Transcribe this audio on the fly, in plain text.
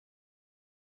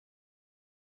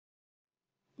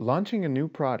Launching a new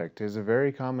product is a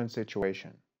very common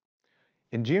situation.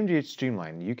 In GMGH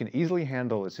Streamline, you can easily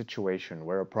handle a situation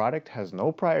where a product has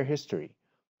no prior history,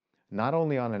 not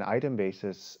only on an item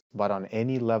basis, but on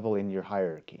any level in your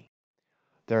hierarchy.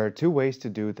 There are two ways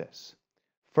to do this.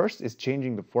 First is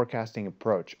changing the forecasting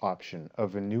approach option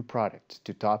of a new product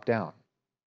to top-down.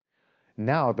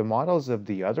 Now, the models of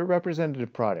the other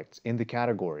representative products in the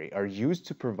category are used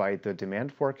to provide the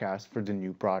demand forecast for the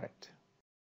new product.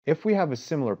 If we have a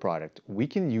similar product, we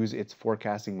can use its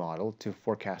forecasting model to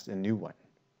forecast a new one.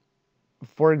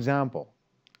 For example,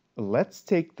 let's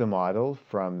take the model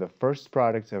from the first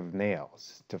product of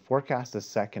nails to forecast the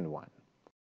second one.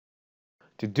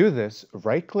 To do this,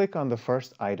 right-click on the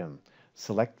first item,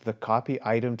 select the Copy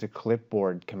Item to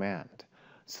Clipboard command.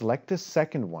 Select the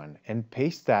second one and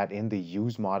paste that in the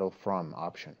Use Model From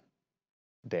option.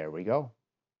 There we go.